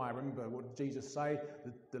lake of fire. Remember, what did Jesus say?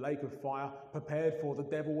 The lake of fire prepared for the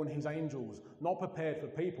devil and his angels. Not prepared for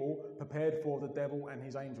people, prepared for the devil and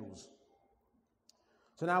his angels.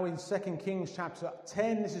 So now in 2 Kings chapter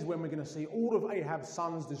 10, this is when we're going to see all of Ahab's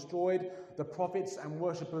sons destroyed, the prophets and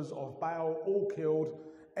worshippers of Baal all killed.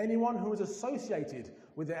 Anyone who was associated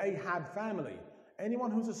with the Ahab family,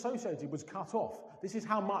 anyone who was associated was cut off. This is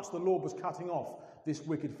how much the Lord was cutting off this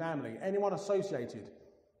wicked family. Anyone associated.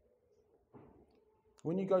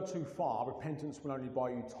 When you go too far, repentance will only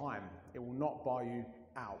buy you time. It will not buy you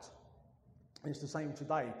out. And it's the same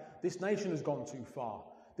today. This nation has gone too far.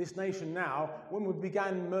 This nation now, when we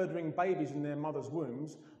began murdering babies in their mother's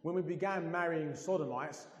wombs, when we began marrying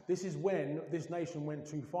sodomites, this is when this nation went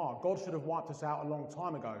too far. God should have wiped us out a long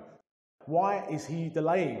time ago. Why is he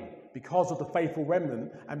delaying? Because of the faithful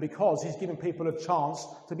remnant and because he's giving people a chance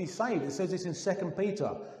to be saved. It says this in 2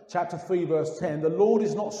 Peter chapter 3 verse 10. The Lord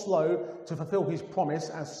is not slow to fulfill his promise,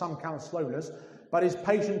 as some count slowness, but is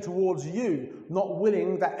patient towards you, not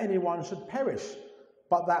willing that anyone should perish,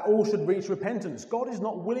 but that all should reach repentance. God is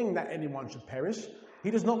not willing that anyone should perish.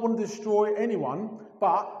 He does not want to destroy anyone,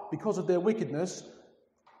 but because of their wickedness,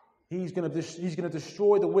 he's going to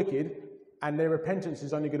destroy the wicked, and their repentance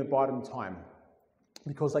is only going to buy them time,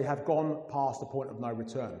 because they have gone past the point of no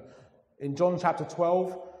return. In John chapter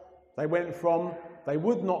 12, they went from they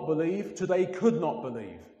would not believe to they could not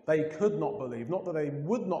believe. They could not believe. Not that they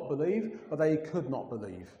would not believe, but they could not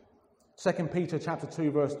believe. 2 Peter chapter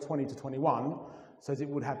 2 verse 20 to 21 says it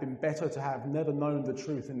would have been better to have never known the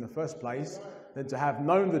truth in the first place than to have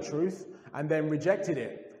known the truth and then rejected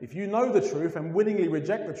it. If you know the truth and willingly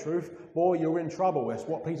reject the truth, boy, you're in trouble. That's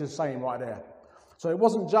what Peter's saying right there. So it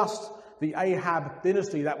wasn't just the Ahab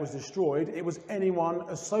dynasty that was destroyed, it was anyone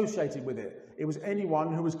associated with it. It was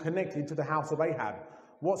anyone who was connected to the house of Ahab.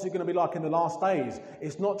 What's it going to be like in the last days?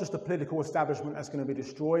 It's not just the political establishment that's going to be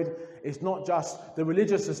destroyed. It's not just the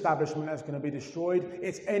religious establishment that's going to be destroyed.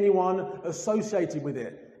 It's anyone associated with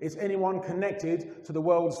it. It's anyone connected to the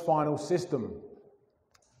world's final system.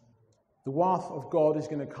 The wrath of God is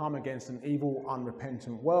going to come against an evil,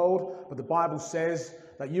 unrepentant world. But the Bible says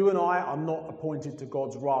that you and I are not appointed to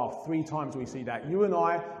God's wrath. 3 times we see that. You and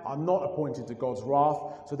I are not appointed to God's wrath.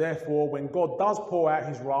 So therefore, when God does pour out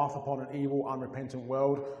his wrath upon an evil, unrepentant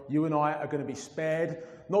world, you and I are going to be spared.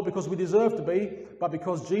 Not because we deserve to be, but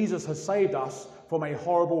because Jesus has saved us from a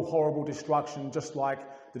horrible, horrible destruction, just like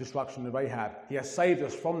the destruction of Ahab. He has saved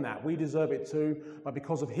us from that. We deserve it too, but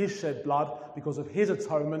because of his shed blood, because of his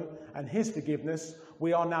atonement and his forgiveness,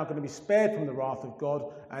 we are now going to be spared from the wrath of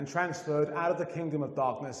God and transferred out of the kingdom of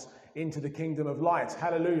darkness into the kingdom of light.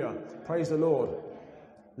 Hallelujah. Praise the Lord.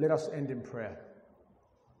 Let us end in prayer.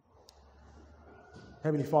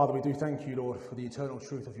 Heavenly Father, we do thank you, Lord, for the eternal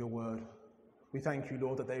truth of your word. We thank you,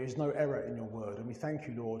 Lord, that there is no error in your word. And we thank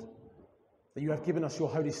you, Lord, that you have given us your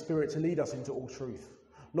Holy Spirit to lead us into all truth.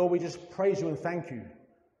 Lord, we just praise you and thank you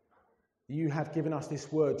that you have given us this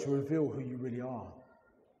word to reveal who you really are.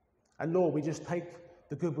 And Lord, we just take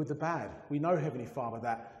the good with the bad. We know, Heavenly Father,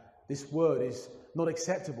 that this word is not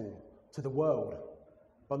acceptable to the world.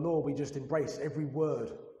 But Lord, we just embrace every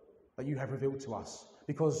word that you have revealed to us,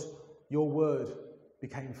 because your word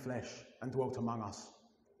became flesh and dwelt among us.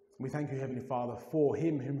 We thank you, Heavenly Father, for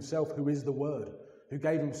him himself, who is the word, who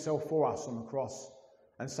gave himself for us on the cross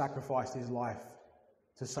and sacrificed his life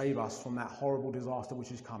to save us from that horrible disaster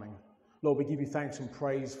which is coming. Lord, we give you thanks and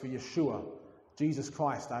praise for Yeshua, Jesus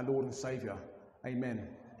Christ, our Lord and Saviour. Amen.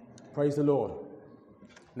 Praise the Lord.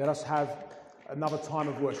 Let us have another time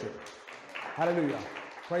of worship. Hallelujah.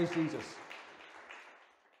 Praise Jesus.